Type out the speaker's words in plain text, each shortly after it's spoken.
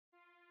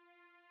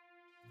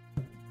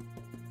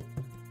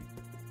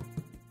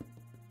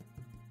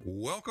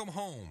Welcome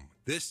home.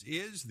 This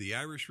is the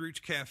Irish Roots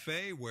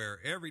Cafe, where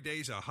every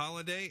day's a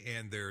holiday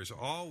and there's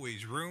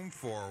always room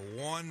for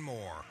one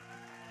more.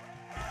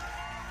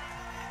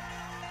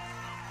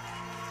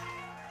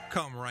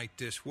 Come right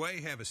this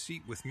way. Have a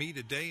seat with me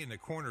today in the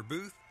corner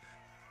booth.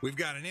 We've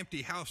got an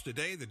empty house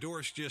today. The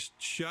door's just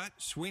shut.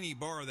 Sweeney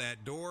borrowed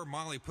that door.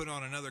 Molly put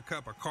on another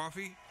cup of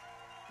coffee.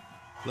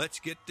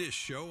 Let's get this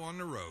show on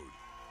the road.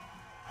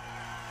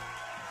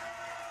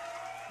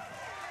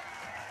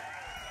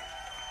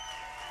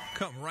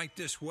 Come right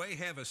this way.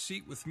 Have a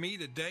seat with me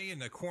today in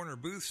the corner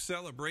booth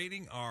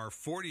celebrating our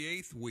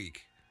 48th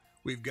week.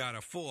 We've got a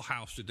full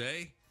house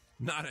today,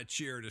 not a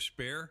chair to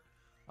spare.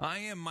 I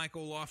am Mike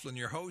OLaughlin,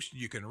 your host.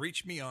 You can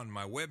reach me on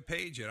my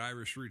webpage at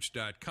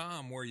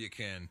irishroots.com, where you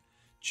can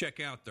check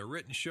out the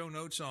written show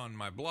notes on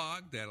my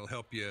blog. That'll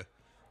help you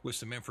with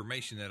some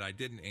information that I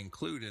didn't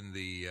include in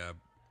the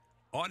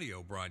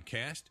audio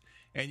broadcast.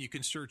 And you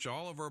can search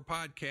all of our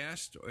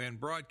podcasts and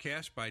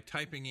broadcasts by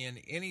typing in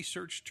any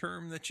search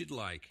term that you'd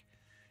like.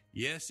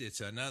 Yes,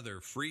 it's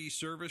another free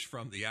service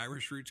from the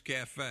Irish Roots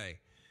Cafe.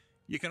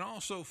 You can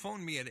also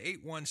phone me at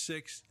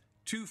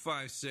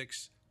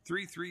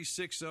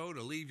 816-256-3360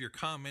 to leave your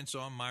comments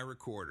on my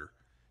recorder.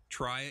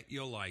 Try it,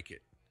 you'll like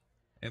it.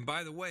 And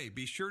by the way,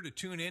 be sure to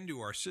tune in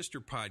to our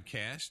sister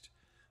podcast,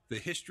 the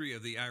History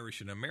of the Irish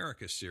in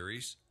America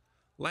series.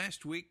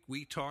 Last week,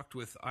 we talked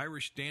with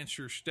Irish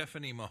dancer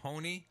Stephanie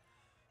Mahoney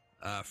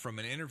from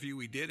an interview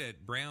we did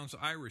at Brown's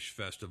Irish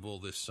Festival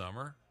this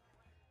summer.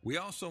 We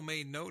also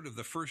made note of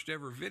the first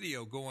ever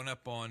video going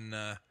up on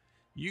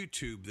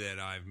YouTube that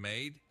I've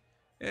made.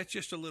 It's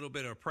just a little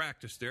bit of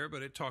practice there,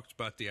 but it talks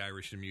about the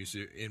Irish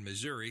in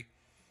Missouri.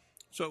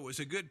 So it was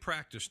a good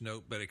practice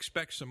note, but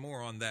expect some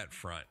more on that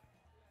front.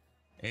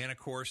 And, of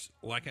course,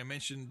 like I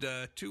mentioned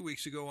 2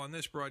 weeks ago on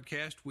this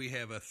broadcast, we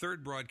have a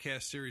third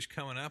broadcast series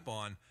coming up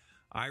on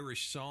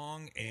Irish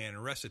song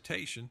and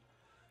recitation.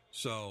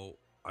 So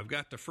I've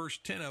got the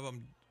first 10 of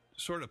them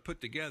sort of put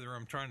together.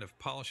 I'm trying to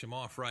polish them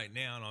off right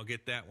now, and I'll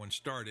get that one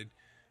started.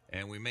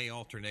 And we may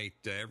alternate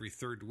every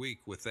third week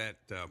with that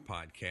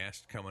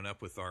podcast, coming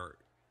up with our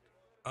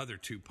other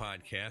two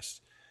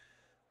podcasts.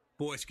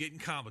 Boy, it's getting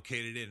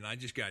complicated, and I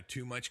just got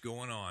too much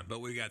going on.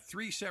 But we got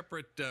three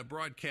separate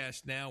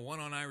broadcasts now,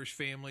 one on Irish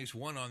families,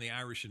 one on the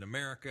Irish in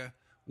America,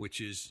 which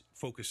is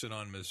focusing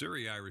on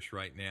Missouri Irish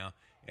right now,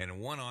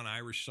 and one on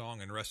Irish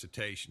song and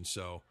recitation.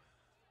 So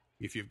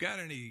if you've got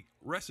any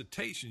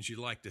recitations you'd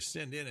like to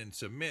send in and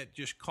submit,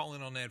 just call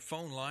in on that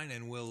phone line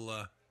and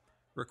we'll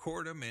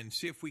record them and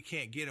see if we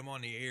can't get them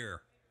on the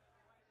air.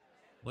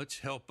 Let's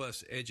help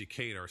us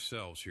educate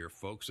ourselves here,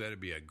 folks. That'd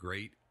be a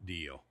great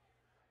deal.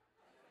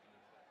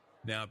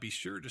 Now, be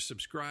sure to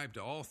subscribe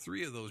to all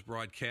three of those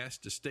broadcasts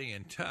to stay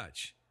in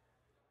touch.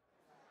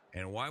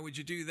 And why would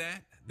you do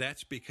that?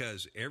 That's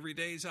because every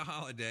day's a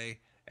holiday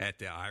at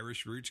the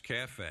Irish Roots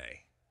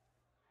Cafe.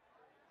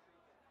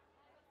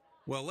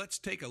 Well, let's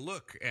take a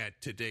look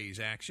at today's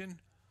action.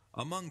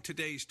 Among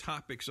today's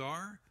topics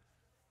are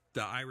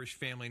the Irish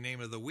family name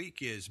of the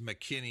week is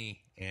McKenny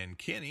and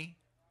Kinney.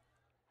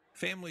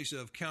 Families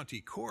of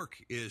County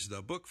Cork is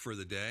the book for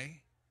the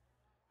day.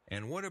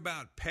 And what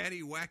about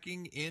Paddy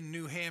Whacking in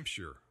New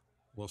Hampshire?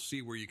 We'll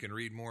see where you can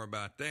read more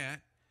about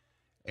that.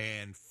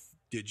 And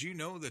did you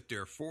know that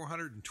there are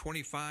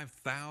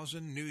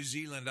 425,000 New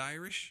Zealand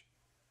Irish?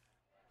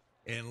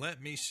 And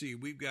let me see,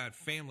 we've got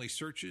family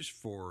searches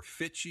for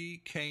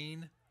Fitchey,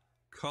 Kane,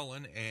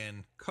 Cullen,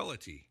 and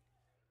Cullity.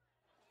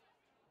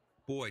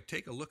 Boy,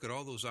 take a look at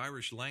all those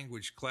Irish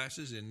language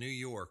classes in New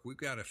York. We've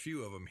got a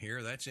few of them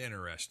here. That's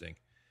interesting.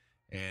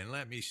 And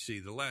let me see,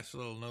 the last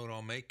little note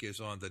I'll make is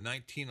on the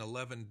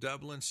 1911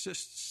 Dublin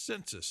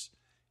Census.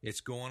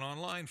 It's going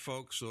online,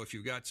 folks, so if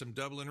you've got some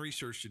Dublin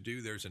research to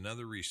do, there's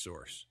another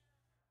resource.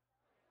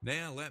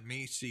 Now let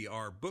me see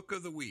our book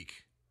of the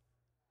week.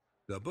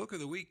 The book of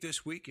the week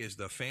this week is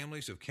The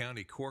Families of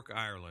County Cork,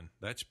 Ireland.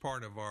 That's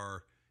part of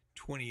our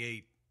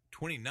 29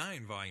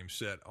 volume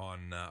set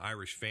on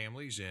Irish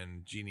families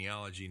and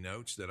genealogy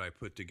notes that I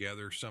put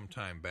together some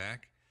time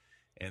back.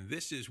 And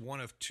this is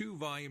one of two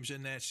volumes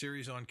in that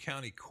series on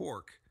County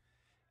Cork.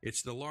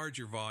 It's the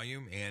larger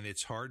volume, and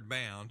it's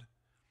hardbound,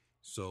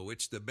 so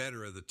it's the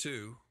better of the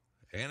two.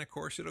 And, of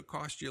course, it'll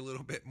cost you a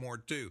little bit more,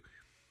 too.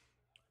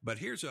 But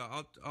here's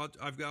I'll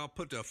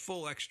put a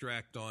full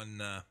extract on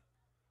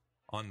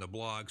the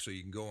blog so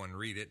you can go and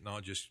read it, and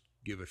I'll just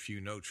give a few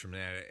notes from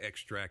that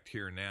extract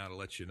here now to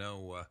let you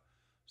know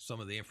some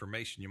of the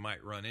information you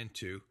might run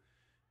into.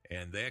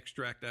 And the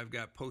extract I've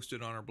got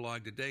posted on our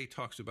blog today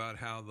talks about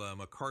how the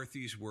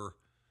McCarthys were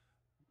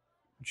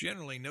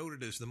generally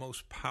noted as the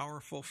most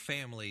powerful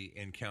family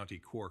in County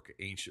Cork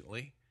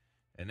anciently,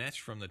 and that's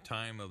from the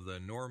time of the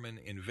Norman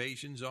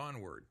invasions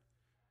onward.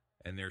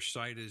 And they're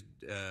cited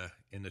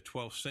in the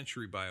 12th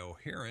century by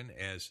O'Haran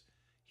as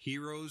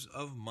heroes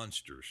of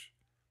Munsters.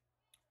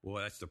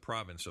 Well, that's the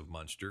province of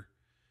Munster.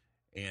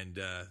 And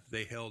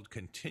they held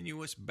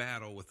continuous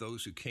battle with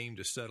those who came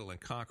to settle and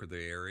conquer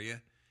the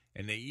area.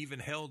 And they even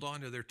held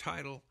on to their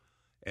title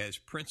as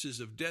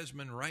princes of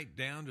Desmond right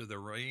down to the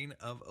reign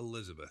of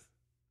Elizabeth.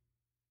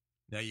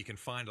 Now, you can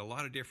find a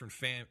lot of different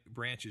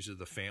branches of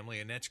the family,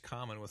 and that's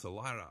common with a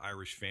lot of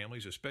Irish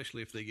families,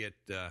 especially if they get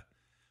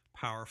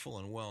powerful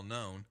and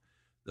well-known.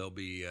 There'll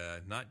be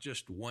not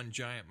just one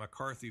giant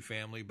McCarthy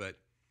family, but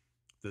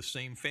the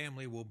same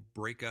family will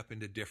break up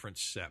into different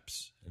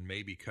septs and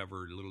maybe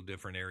cover little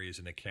different areas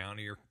in a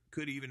county, or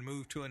could even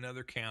move to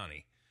another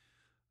county.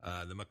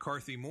 The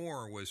McCarthy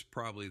Moore was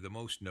probably the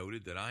most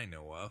noted that I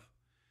know of.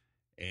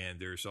 And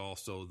there's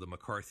also the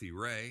McCarthy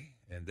Ray,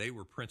 and they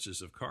were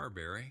princes of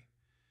Carberry.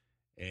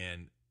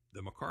 And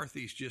the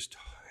McCarthys just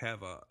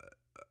have a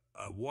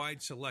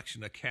wide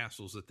selection of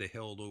castles that they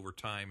held over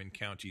time in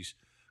counties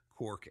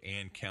Cork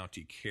and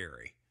County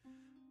Kerry.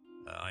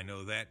 I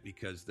know that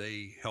because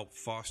they helped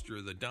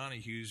foster the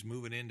Donohues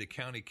moving into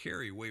County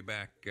Kerry way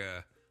back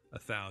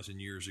 1,000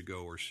 years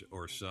ago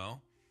or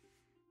so.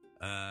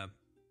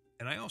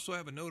 And I also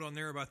have a note on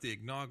there about the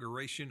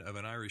inauguration of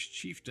an Irish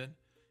chieftain,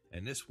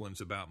 and this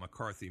one's about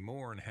McCarthy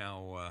Moore and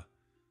how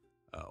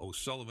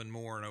O'Sullivan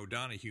Moore and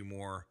O'Donoghue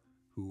Moore,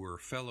 who were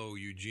fellow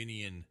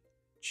Eugenian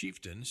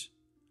chieftains,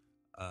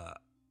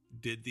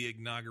 did the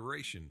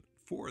inauguration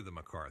for the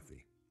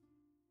McCarthy.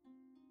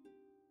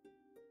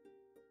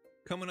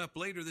 Coming up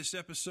later this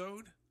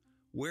episode,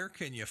 where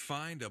can you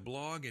find a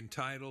blog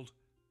entitled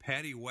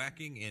Paddy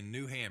Whacking in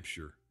New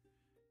Hampshire?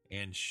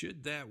 And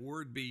should that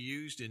word be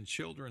used in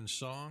children's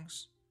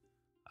songs?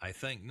 I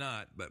think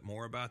not, but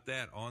more about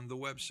that on the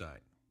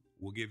website.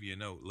 We'll give you a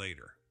note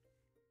later.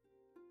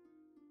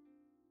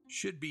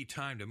 Should be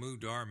time to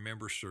move to our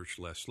member search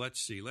list.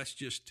 Let's see. Let's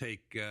just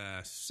take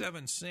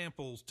 7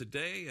 samples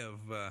today of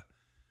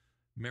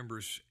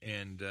members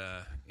and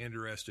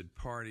interested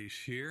parties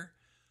here.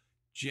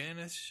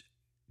 Janeth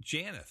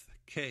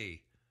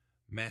K.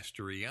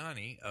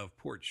 Masteriani of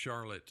Port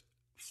Charlotte,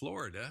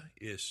 Florida,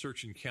 is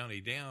searching county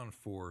down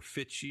for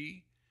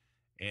Fitchey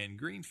and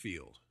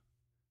Greenfield.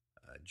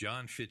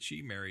 John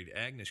Fitchey married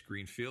Agnes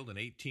Greenfield in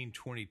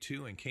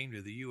 1822 and came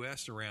to the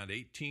U.S. around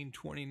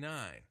 1829.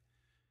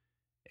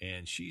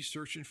 And she's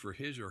searching for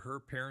his or her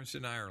parents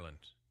in Ireland,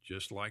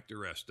 just like the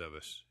rest of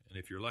us. And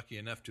if you're lucky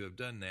enough to have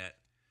done that,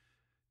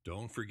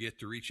 don't forget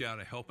to reach out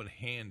a helping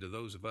hand to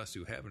those of us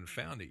who haven't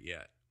found it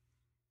yet.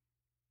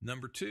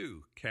 Number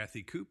 2,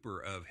 Kathy Cooper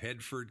of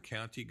Headford,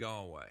 County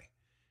Galway.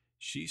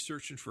 She's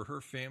searching for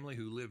her family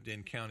who lived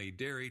in County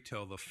Derry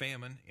till the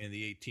famine in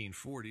the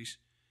 1840s.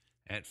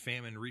 That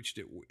famine reached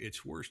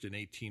its worst in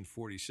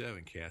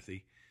 1847,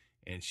 Kathy.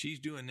 And she's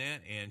doing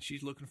that, and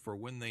she's looking for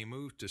when they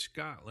moved to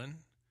Scotland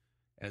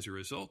as a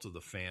result of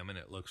the famine,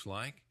 it looks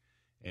like.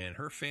 And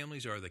her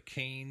families are the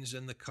Canes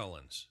and the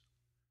Cullens.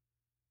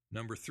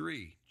 Number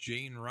 3,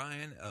 Jane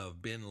Ryan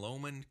of Ben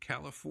Lomond,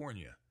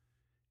 California.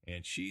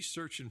 And she's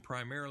searching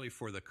primarily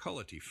for the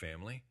Cullity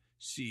family,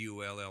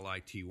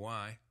 Cullity.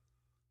 I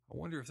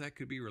wonder if that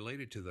could be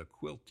related to the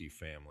Quilty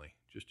family,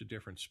 just a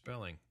different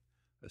spelling,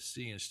 a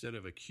C instead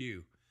of a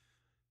Q.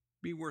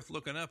 Be worth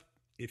looking up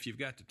if you've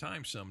got the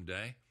time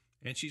someday.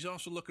 And she's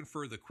also looking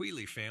for the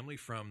Quealy family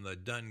from the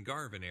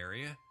Dungarvan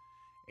area,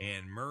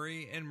 and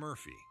Murray and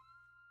Murphy.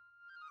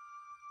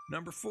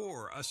 Number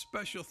 4, a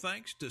special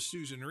thanks to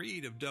Susan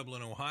Reed of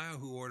Dublin, Ohio,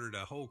 who ordered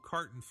a whole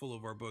carton full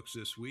of our books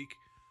this week.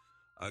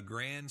 A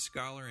grand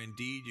scholar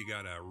indeed. You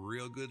got a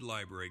real good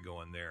library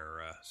going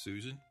there,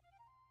 Susan.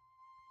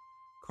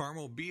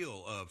 Carmel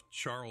Beale of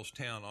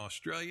Charlestown,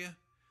 Australia.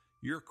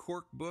 Your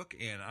Cork book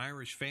and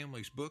Irish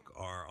Families book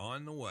are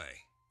on the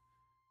way.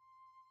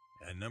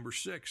 And number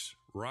 6,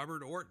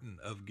 Robert Orton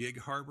of Gig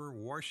Harbor,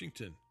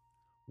 Washington.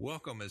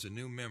 Welcome as a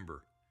new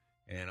member.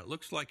 And it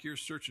looks like you're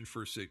searching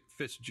for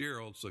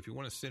Fitzgerald, so if you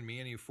want to send me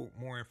any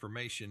more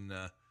information,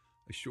 a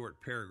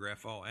short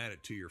paragraph, I'll add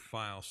it to your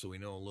file so we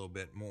know a little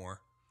bit more.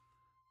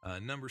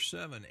 Number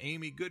 7,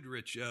 Amy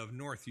Goodrich of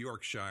North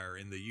Yorkshire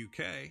in the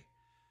UK.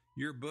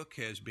 Your book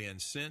has been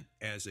sent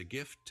as a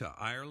gift to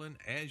Ireland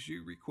as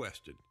you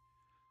requested.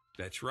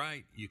 That's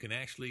right. You can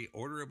actually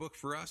order a book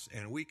for us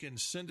and we can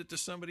send it to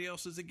somebody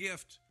else as a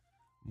gift.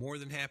 More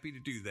than happy to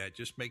do that.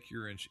 Just make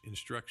your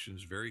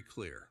instructions very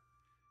clear.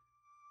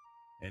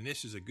 And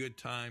this is a good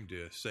time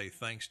to say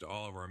thanks to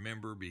all of our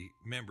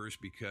members,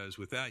 because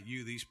without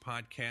you, these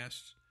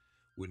podcasts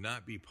would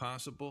not be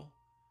possible.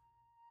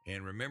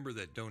 And remember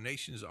that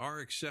donations are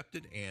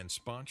accepted and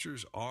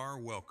sponsors are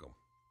welcome.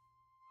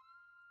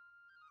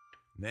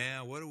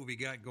 Now, what do we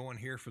got going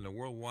here from the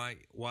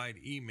worldwide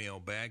email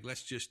bag?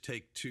 Let's just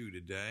take 2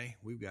 today.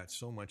 We've got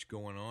so much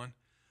going on.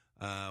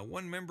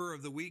 One member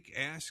of the week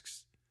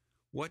asks,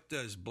 what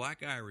does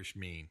Black Irish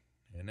mean?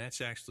 And that's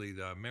actually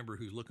the member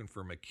who's looking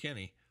for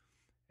McKenny.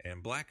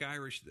 And Black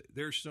Irish,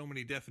 there's so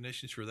many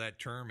definitions for that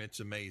term, it's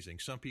amazing.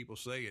 Some people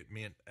say it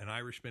meant an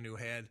Irishman who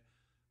had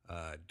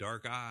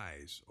dark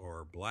eyes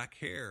or black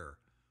hair,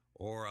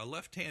 or a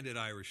left-handed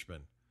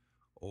Irishman,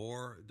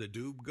 or the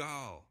Dubh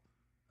Gal,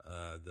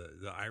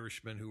 the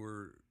Irishmen who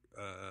were,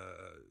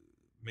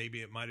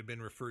 maybe it might have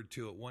been referred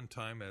to at one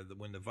time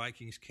when the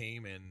Vikings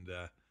came and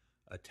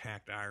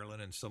attacked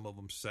Ireland, and some of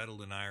them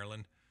settled in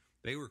Ireland.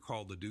 They were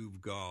called the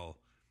Dubh Gal,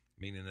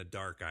 meaning the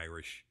dark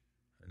Irish,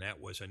 and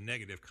that was a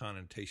negative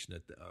connotation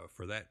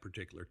for that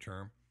particular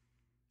term.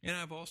 And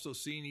I've also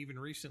seen even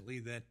recently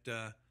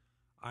that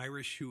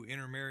Irish who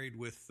intermarried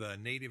with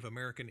Native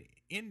American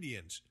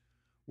Indians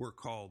were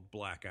called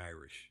Black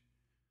Irish.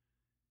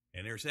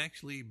 And there's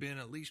actually been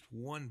at least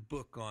one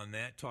book on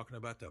that, talking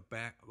about the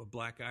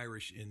Black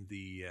Irish in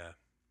the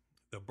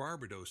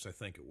Barbados, I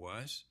think it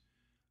was.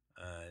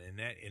 In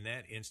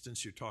that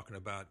instance, you're talking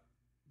about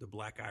the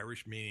Black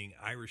Irish, meaning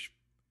Irish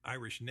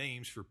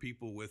names for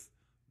people with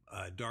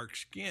dark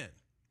skin,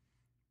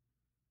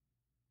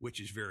 which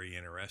is very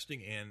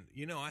interesting. And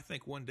I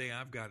think one day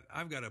I've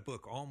got a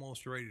book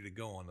almost ready to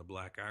go on the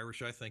Black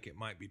Irish. I think it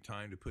might be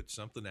time to put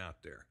something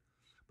out there.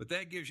 But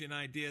that gives you an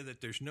idea that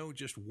there's no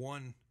just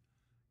one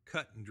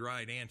cut and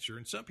dried answer.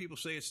 And some people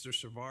say it's the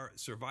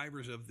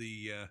survivors of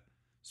the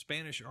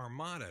Spanish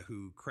Armada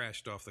who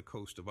crashed off the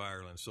coast of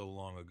Ireland so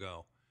long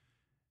ago.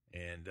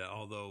 And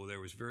although there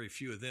was very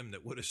few of them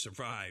that would have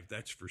survived,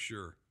 that's for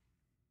sure.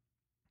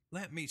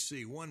 Let me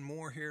see. One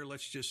more here.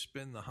 Let's just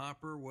spin the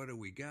hopper. What do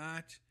we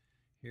got?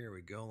 Here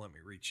we go. Let me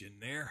reach in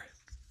there.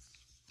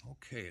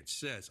 Okay, it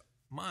says,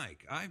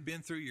 Mike, I've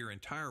been through your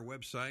entire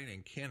website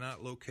and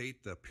cannot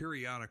locate the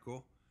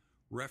periodical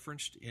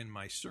referenced in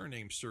my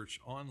surname search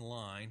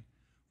online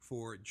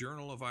for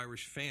Journal of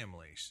Irish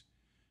Families.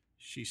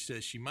 She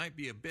says she might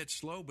be a bit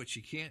slow, but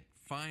she can't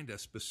find a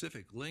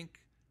specific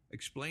link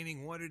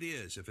explaining what it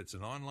is, if it's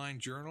an online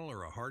journal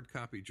or a hard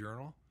copy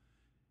journal.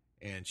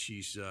 And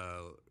she's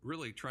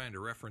really trying to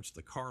reference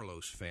the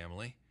Carlos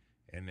family.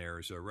 And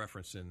there's a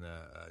reference in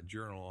the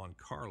journal on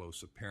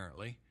Carlos,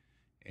 apparently.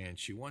 And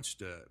she wants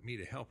me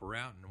to help her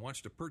out and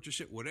wants to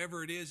purchase it,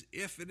 whatever it is,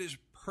 if it is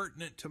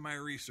pertinent to my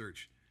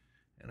research.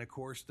 And, of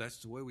course, that's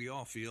the way we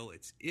all feel.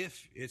 It's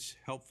if it's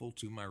helpful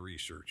to my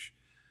research.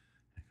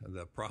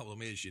 The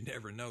problem is you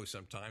never know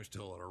sometimes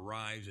till it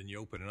arrives and you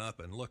open it up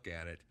and look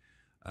at it.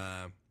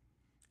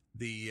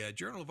 The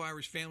Journal of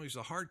Irish Families is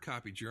a hard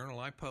copy journal.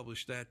 I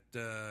published that,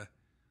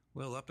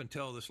 up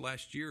until this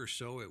last year or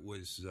so, it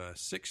was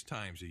 6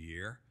 times a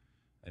year.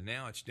 And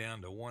now it's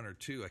down to 1 or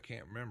 2. I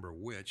can't remember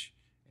which.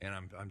 And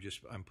I'm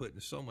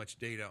putting so much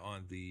data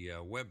on the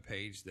web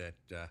page that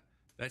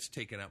that's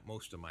taken up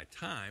most of my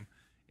time.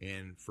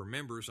 And for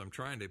members, I'm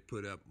trying to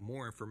put up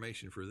more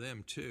information for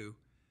them too,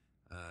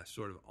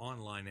 sort of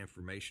online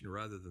information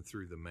rather than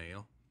through the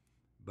mail.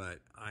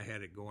 But I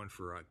had it going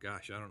for, I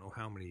don't know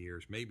how many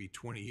years, maybe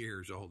 20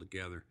 years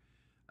altogether,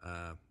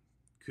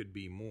 could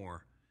be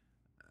more.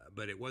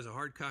 But it was a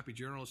hard copy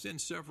journal. It's in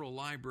several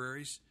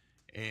libraries,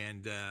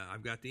 and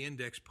I've got the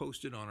index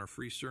posted on our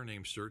free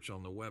surname search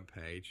on the web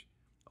page,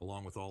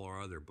 along with all our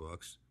other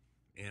books.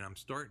 And I'm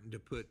starting to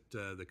put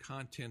the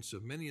contents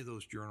of many of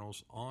those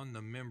journals on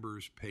the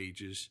members'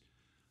 pages,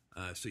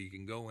 so you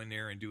can go in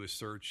there and do a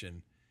search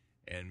and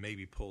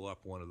maybe pull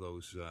up one of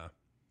those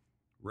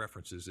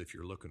references if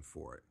you're looking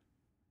for it.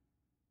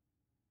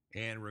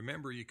 And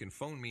remember, you can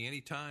phone me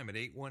anytime at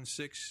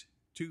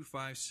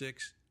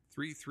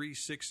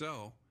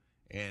 816-256-3360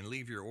 and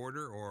leave your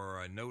order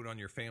or a note on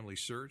your family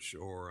search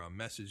or a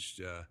message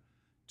to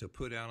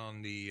put out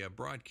on the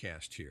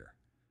broadcast here.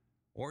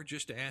 Or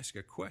just to ask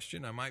a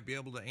question I might be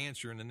able to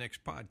answer in the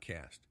next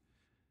podcast.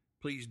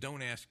 Please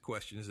don't ask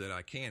questions that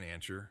I can't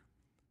answer,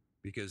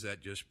 because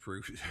that just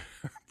proves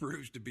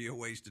to be a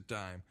waste of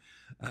time.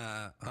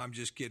 I'm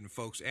just kidding,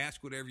 folks.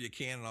 Ask whatever you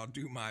can, and I'll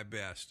do my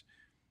best.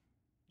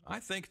 I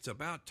think it's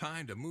about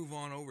time to move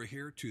on over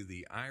here to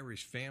the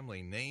Irish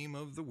family name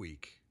of the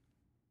week.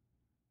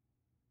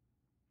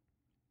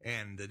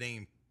 And the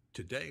name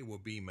today will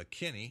be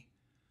McKenny,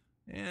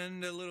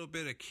 and a little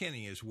bit of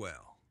Kinney as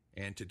well.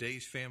 And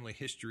today's family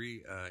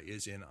history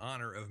is in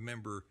honor of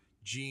member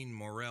Jean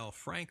Morel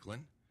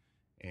Franklin.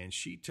 And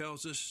she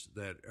tells us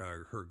that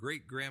her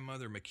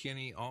great-grandmother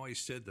McKenny always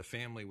said the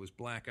family was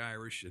Black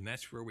Irish, and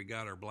that's where we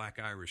got our Black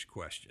Irish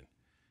question.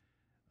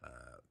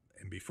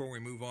 And before we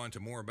move on to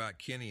more about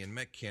Kinney and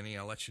McKenny,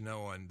 I'll let you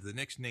know on the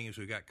next names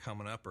we got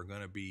coming up are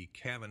going to be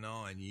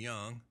Kavanaugh and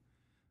Young,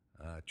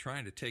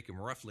 trying to take them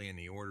roughly in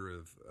the order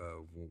of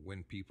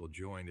when people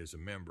joined as a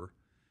member.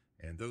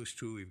 And those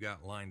two we've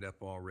got lined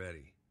up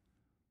already.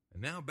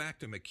 And now back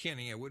to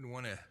McKenny. I wouldn't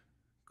want to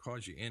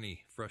cause you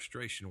any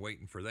frustration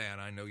waiting for that.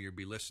 I know you'll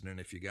be listening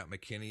if you got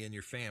McKenny in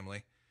your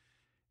family.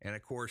 And,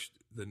 of course,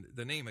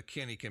 the name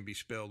McKenny can be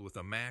spelled with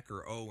a Mac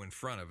or O in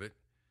front of it.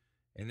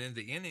 And then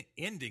the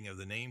ending of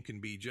the name can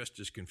be just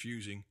as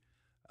confusing.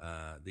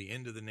 The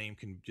end of the name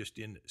can just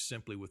end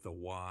simply with a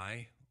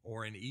Y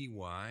or an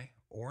EY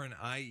or an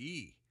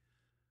IE.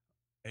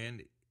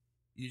 And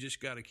you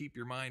just got to keep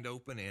your mind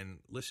open and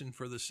listen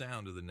for the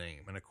sound of the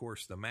name. And, of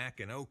course, the Mac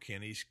and O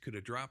Kinneys could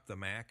have dropped the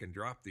Mac and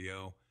dropped the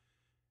O,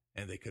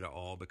 and they could have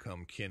all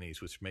become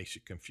Kinneys, which makes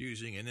it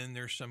confusing. And then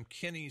there's some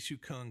Kinneys who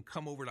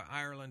come over to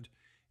Ireland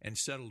and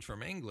settled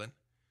from England.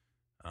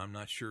 I'm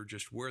not sure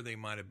just where they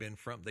might have been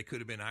from. They could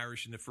have been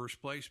Irish in the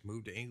first place,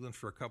 moved to England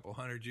for a couple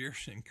hundred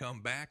years and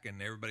come back,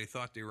 and everybody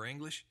thought they were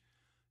English.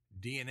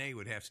 DNA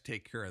would have to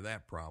take care of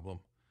that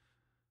problem.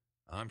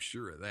 I'm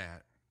sure of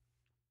that.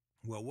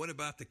 Well, what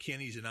about the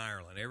Kinneys in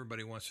Ireland?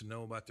 Everybody wants to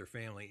know about their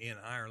family in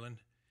Ireland.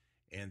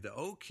 And the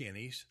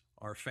O'Kinneys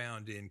are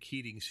found in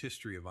Keating's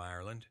History of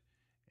Ireland,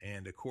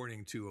 and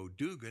according to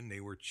O'Dugan, they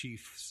were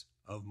chiefs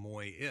of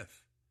Moy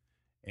If.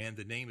 And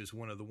the name is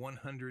one of the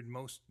 100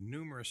 most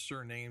numerous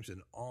surnames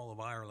in all of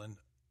Ireland,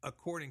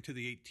 according to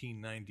the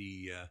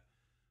 1890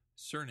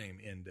 surname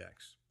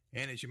index.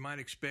 And as you might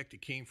expect,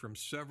 it came from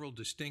several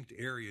distinct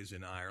areas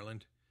in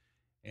Ireland,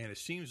 and it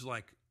seems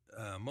like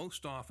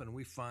most often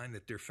we find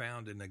that they're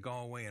found in the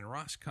Galway and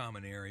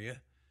Roscommon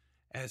area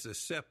as a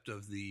sept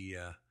of the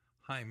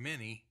High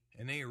Many,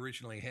 and they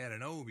originally had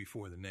an O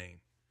before the name.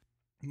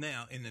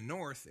 Now, in the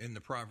north, in the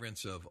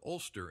province of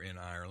Ulster in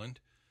Ireland,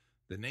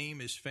 the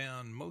name is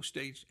found most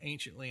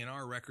anciently in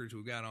our records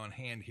we've got on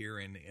hand here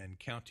in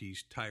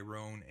counties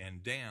Tyrone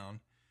and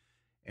Down,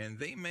 and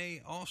they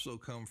may also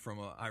come from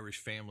an Irish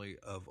family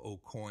of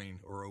O'Coin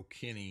or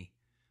O'Kinney,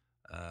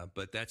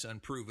 but that's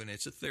unproven.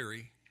 It's a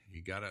theory.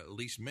 You got to at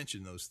least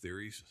mention those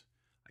theories.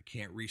 I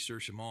can't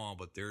research them all,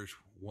 but there's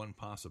one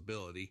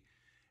possibility.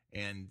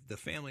 And the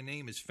family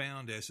name is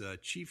found as a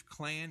chief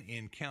clan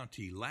in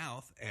County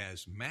Louth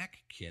as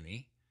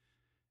McKenny,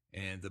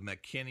 and the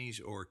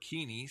McKennies or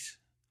Keeneys,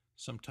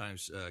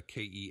 sometimes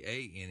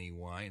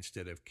Keaney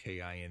instead of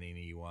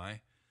Kinney,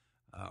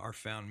 are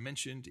found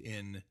mentioned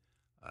in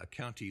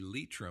County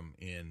Leitrim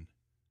in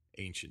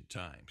ancient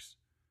times.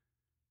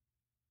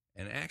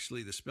 And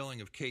actually, the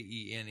spelling of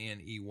Kenney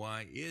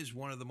is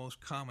one of the most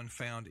common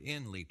found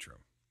in Leitrim.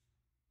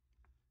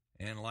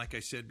 And like I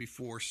said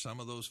before,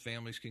 some of those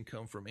families can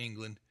come from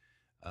England.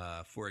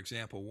 For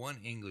example, one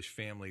English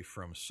family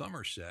from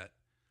Somerset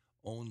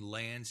owned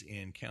lands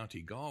in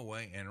County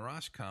Galway and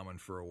Roscommon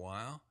for a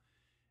while,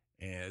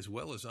 as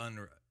well as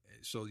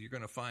so you're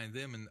going to find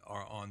them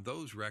on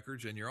those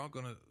records, and you're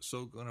going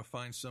to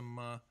find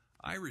some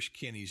Irish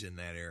Kinneys in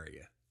that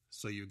area.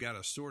 So you've got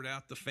to sort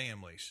out the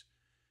families.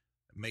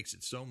 It makes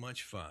it so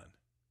much fun.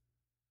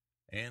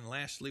 And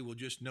lastly, we'll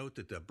just note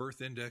that the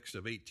birth index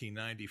of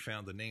 1890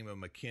 found the name of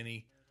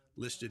McKenny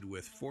listed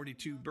with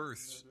 42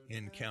 births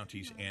in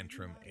counties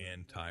Antrim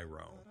and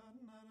Tyrone.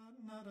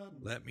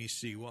 Let me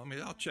see. Well,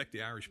 I'll check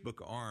the Irish Book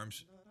of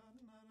Arms.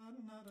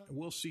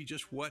 We'll see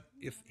just what,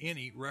 if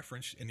any,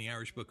 reference in the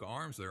Irish Book of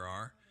Arms there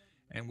are.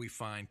 And we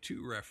find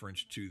two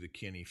references to the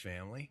Kinney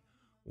family.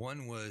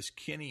 One was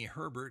Kinney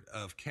Herbert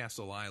of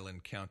Castle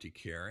Island, County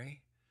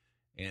Kerry.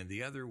 And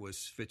the other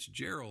was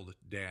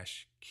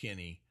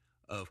Fitzgerald-Kinney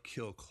of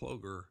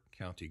Kilcloger,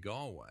 County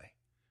Galway.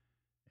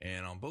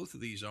 And on both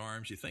of these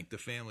arms, you think the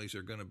families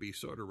are going to be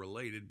sort of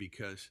related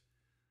because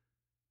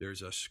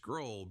there's a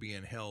scroll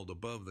being held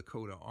above the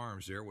coat of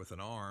arms there with an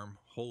arm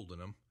holding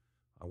them.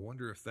 I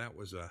wonder if that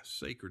was a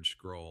sacred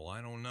scroll.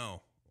 I don't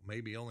know.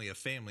 Maybe only a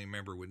family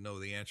member would know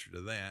the answer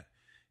to that.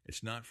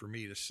 It's not for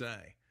me to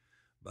say.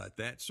 But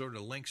that sort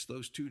of links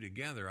those two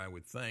together, I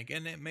would think.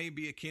 And that may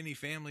be a Kinney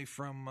family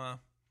from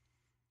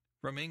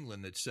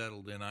England that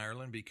settled in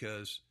Ireland,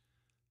 because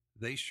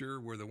they sure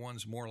were the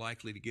ones more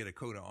likely to get a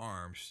coat of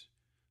arms.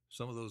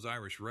 Some of those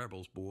Irish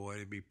rebels, boy,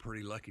 they'd be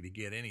pretty lucky to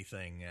get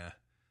anything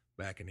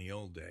back in the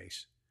old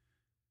days.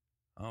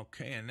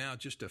 Okay, and now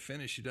just to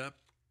finish it up,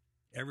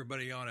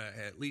 everybody ought to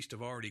at least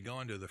have already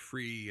gone to the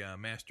free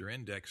Master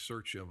Index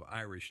search of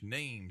Irish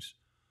names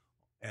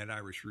at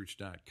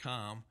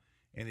irishroots.com.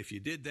 And if you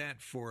did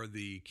that for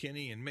the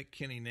Kinney and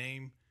McKenny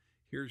name,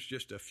 here's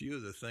just a few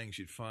of the things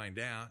you'd find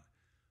out.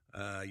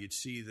 You'd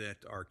see that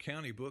our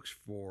county books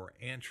for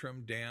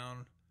Antrim,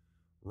 Down,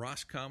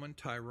 Roscommon,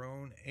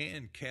 Tyrone,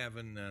 and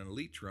Cavan and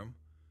Leitrim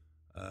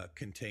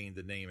contain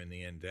the name in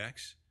the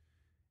index.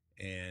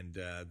 And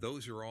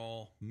those are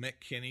all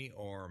McKenny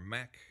or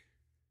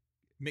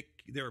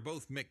they're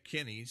both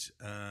McKenneys,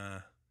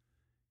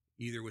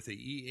 either with a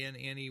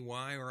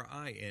E-N-N-E-Y or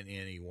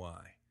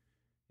I-N-N-E-Y,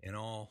 in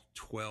all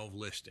 12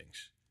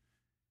 listings.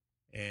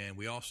 And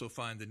we also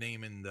find the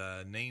name in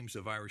the Names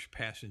of Irish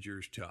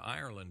Passengers to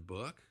Ireland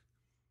book.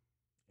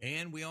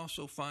 And we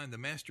also find the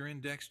Master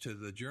Index to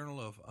the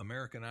Journal of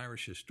American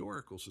Irish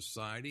Historical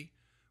Society,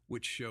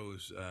 which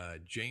shows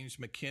James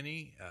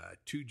McKenny,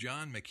 two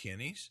John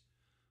McKenneys,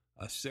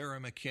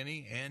 Sarah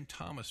McKenny, and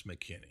Thomas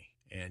McKenny.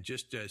 And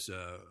just as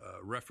a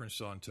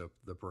reference onto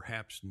the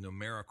perhaps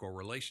numerical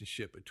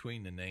relationship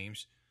between the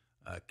names,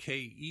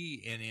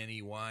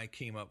 K-E-N-N-E-Y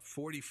came up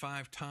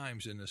 45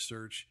 times in the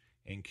search,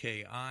 and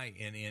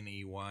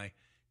K-I-N-N-E-Y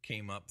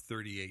came up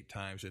 38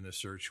 times in the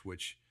search,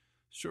 which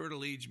sort of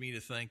leads me to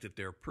think that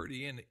they're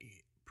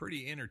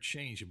pretty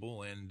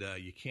interchangeable, and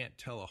you can't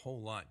tell a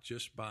whole lot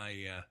just by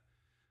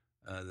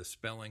the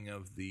spelling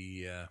of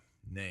the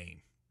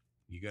name.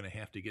 You're going to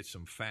have to get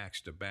some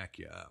facts to back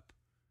you up.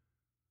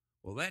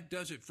 Well, that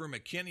does it for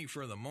McKenny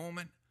for the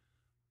moment.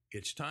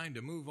 It's time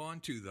to move on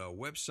to the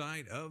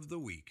website of the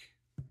week.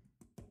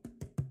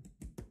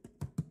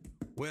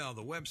 Well,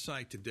 the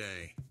website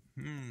today,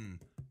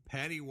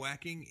 Paddy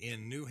Whacking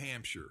in New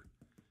Hampshire.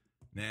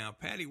 Now,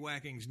 Paddy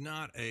Whacking's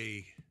not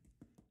a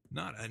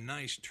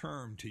nice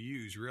term to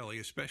use, really,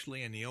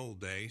 especially in the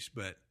old days,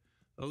 but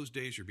those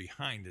days are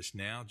behind us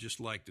now, just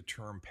like the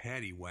term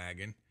paddy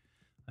wagon.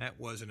 That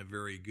wasn't a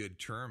very good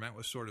term. That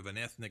was sort of an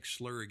ethnic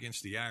slur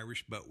against the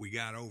Irish, but we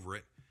got over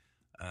it.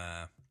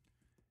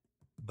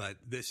 But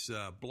this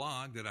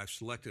blog that I've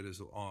selected as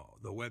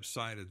the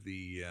website of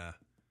the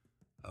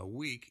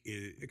week,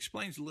 it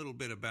explains a little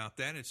bit about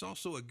that. It's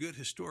also a good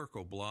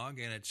historical blog,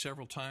 and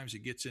several times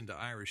it gets into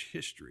Irish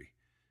history.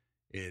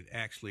 It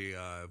actually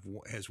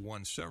has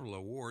won several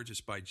awards.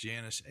 It's by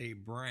Janice A.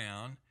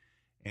 Brown,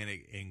 and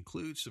it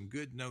includes some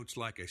good notes,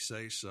 like I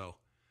say, so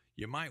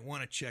you might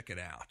want to check it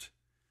out.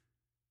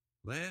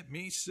 Let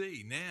me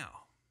see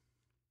now.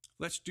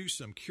 Let's do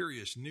some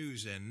curious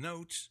news and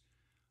notes.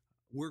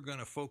 We're going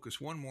to focus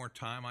one more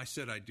time. I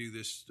said I'd do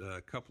this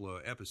a couple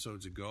of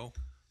episodes ago.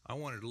 I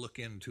wanted to look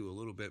into a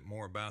little bit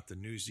more about the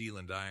New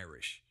Zealand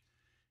Irish.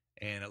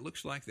 And it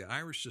looks like the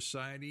Irish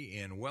Society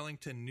in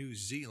Wellington, New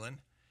Zealand,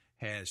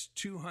 has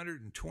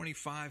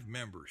 225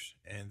 members,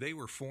 and they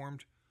were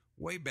formed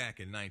way back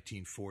in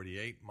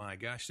 1948. My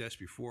gosh, that's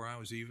before I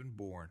was even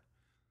born.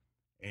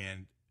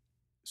 And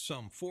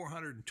some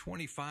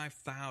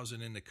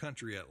 425,000 in the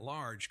country at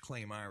large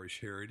claim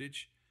Irish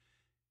heritage.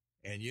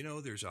 And you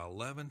know, there's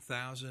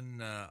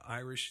 11,000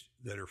 Irish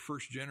that are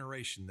first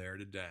generation there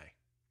today.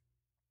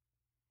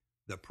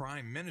 The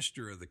Prime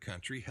Minister of the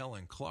country,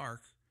 Helen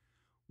Clark,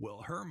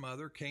 well, her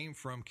mother came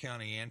from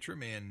County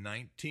Antrim in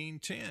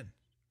 1910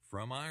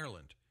 from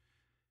Ireland.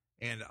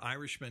 And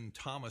Irishman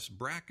Thomas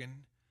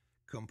Bracken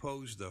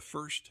composed the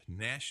first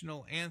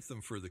national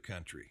anthem for the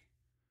country.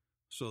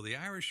 So the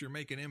Irish are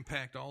making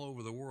impact all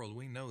over the world.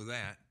 We know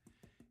that.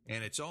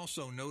 And it's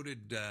also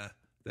noted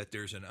that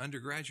there's an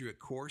undergraduate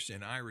course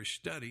in Irish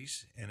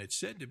studies, and it's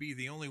said to be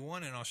the only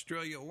one in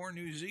Australia or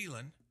New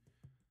Zealand.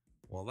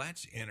 Well,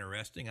 that's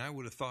interesting. I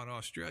would have thought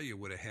Australia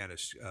would have had an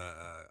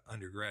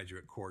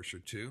undergraduate course or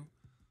two.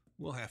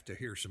 We'll have to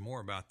hear some more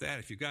about that.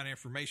 If you've got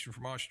information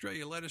from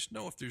Australia, let us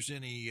know if there's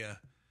any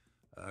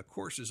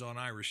courses on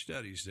Irish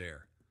studies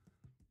there.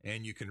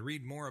 And you can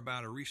read more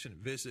about a recent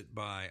visit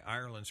by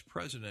Ireland's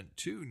president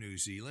to New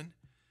Zealand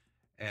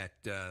at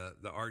the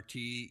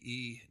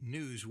RTE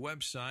News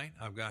website.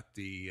 I've got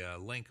the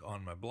link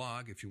on my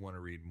blog if you want to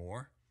read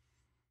more.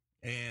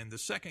 And the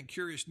second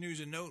curious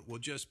news and note will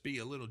just be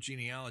a little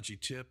genealogy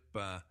tip.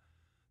 The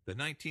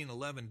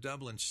 1911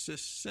 Dublin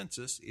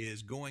Census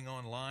is going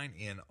online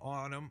in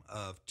autumn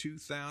of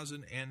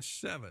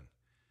 2007.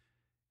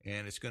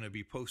 And it's going to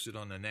be posted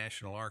on the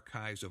National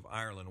Archives of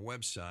Ireland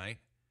website.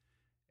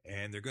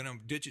 And they're going to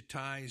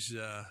digitize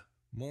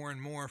more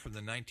and more from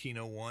the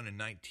 1901 and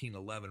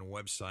 1911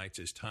 websites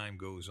as time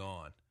goes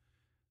on.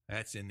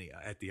 That's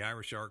at the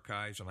Irish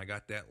Archives, and I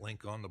got that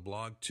link on the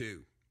blog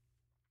too.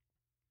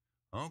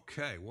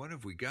 Okay, what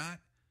have we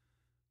got?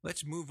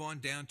 Let's move on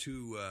down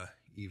to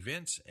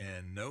events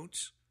and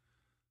notes.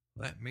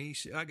 Let me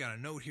see. I got a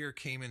note here,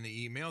 came in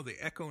the email. The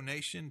Echo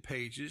Nation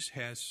pages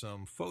has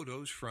some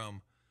photos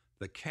from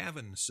the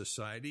Cavan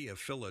Society of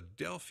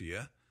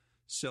Philadelphia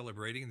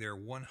celebrating their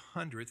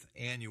 100th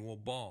annual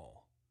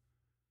ball.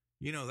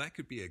 You know, that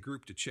could be a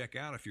group to check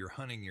out if you're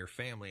hunting your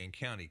family in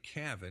County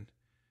Cavan.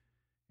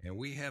 And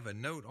we have a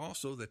note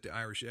also that the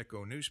Irish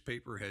Echo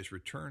newspaper has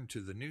returned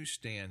to the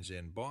newsstands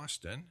in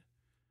Boston.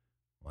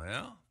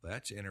 Well,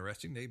 that's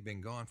interesting. They've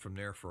been gone from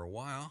there for a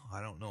while.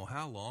 I don't know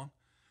how long.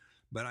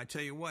 But I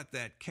tell you what,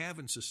 that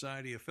Cavan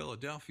Society of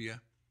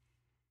Philadelphia,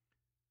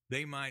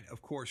 they might,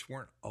 of course,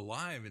 weren't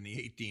alive in the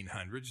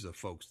 1800s, the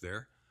folks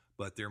there,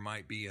 but there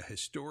might be a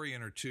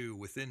historian or two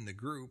within the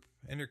group,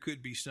 and there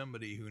could be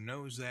somebody who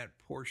knows that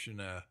portion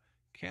of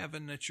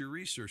Cavan that you're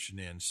researching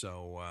in.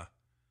 So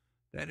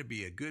that'd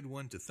be a good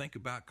one to think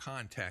about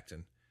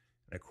contacting.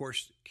 And of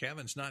course,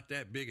 Cavan's not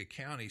that big a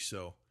county,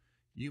 so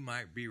you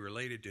might be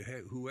related to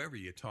whoever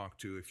you talk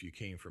to if you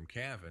came from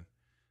Cavan.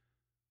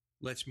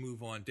 Let's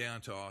move on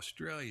down to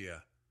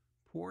Australia.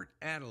 Port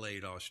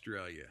Adelaide,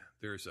 Australia.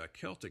 There's a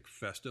Celtic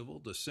festival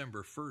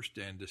December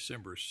 1st and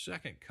December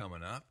 2nd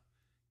coming up.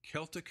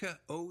 Celtica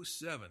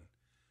 07.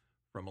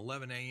 From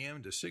 11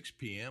 a.m. to 6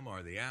 p.m.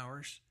 are the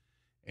hours,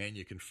 and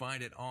you can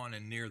find it on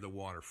and near the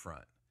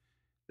waterfront.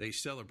 They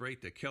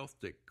celebrate the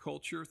Celtic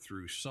culture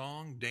through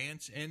song,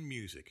 dance, and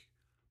music.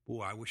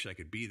 Boy, I wish I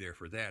could be there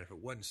for that. If it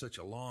wasn't such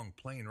a long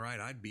plane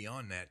ride, I'd be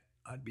on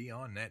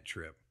that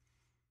trip.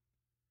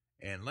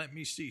 And let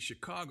me see,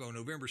 Chicago,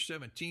 November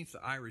 17th,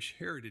 the Irish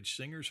Heritage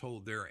Singers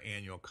hold their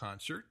annual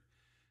concert.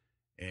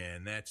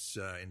 And that's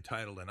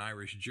entitled An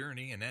Irish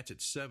Journey, and that's at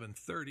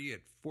 7:30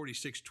 at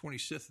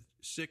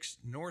 4626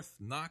 North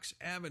Knox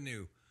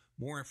Avenue.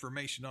 More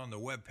information on the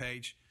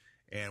webpage.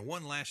 And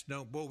one last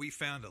note, boy, we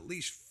found at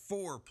least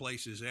 4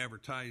 places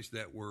advertised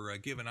that were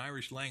giving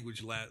Irish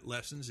language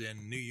lessons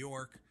in New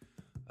York.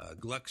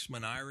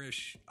 Glucksman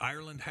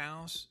Ireland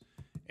House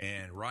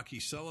and Rocky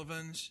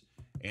Sullivan's.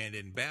 And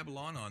in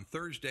Babylon on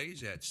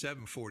Thursdays at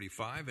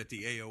 7:45 at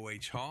the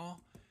AOH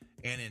Hall.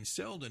 And in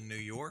Selden, New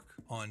York,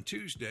 on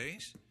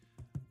Tuesdays.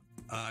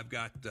 I've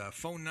got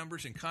phone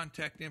numbers and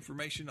contact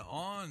information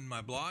on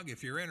my blog.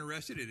 If you're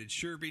interested, it'd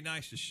sure be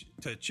nice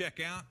to check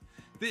out.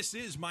 This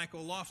is Mike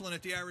OLaughlin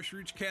at the Irish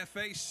Roots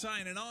Cafe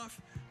signing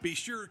off. Be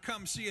sure to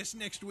come see us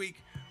next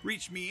week.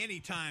 Reach me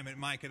anytime at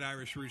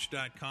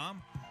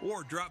mike@irishroots.com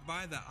or drop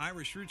by the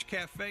Irish Roots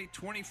Cafe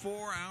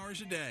 24 hours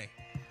a day.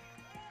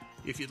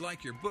 If you'd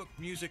like your book,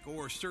 music,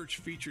 or search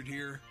featured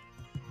here,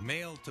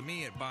 mail to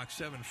me at Box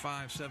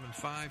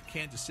 7575,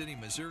 Kansas City,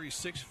 Missouri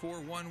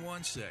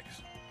 64116.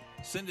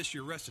 Send us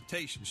your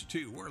recitations,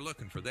 too. We're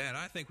looking for that.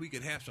 I think we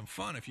could have some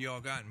fun if you all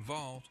got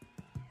involved.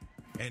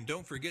 And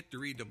don't forget to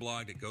read the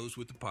blog that goes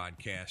with the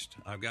podcast.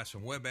 I've got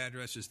some web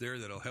addresses there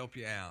that'll help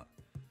you out.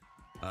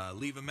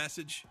 Leave a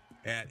message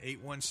at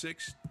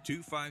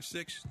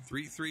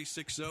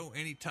 816-256-3360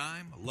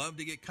 anytime. Love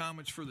to get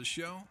comments for the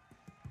show.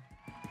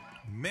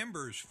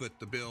 Members foot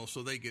the bill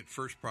so they get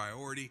first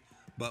priority,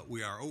 but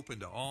we are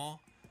open to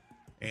all.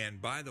 And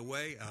by the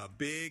way, a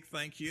big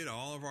thank you to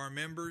all of our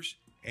members.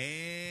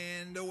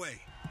 And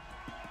away.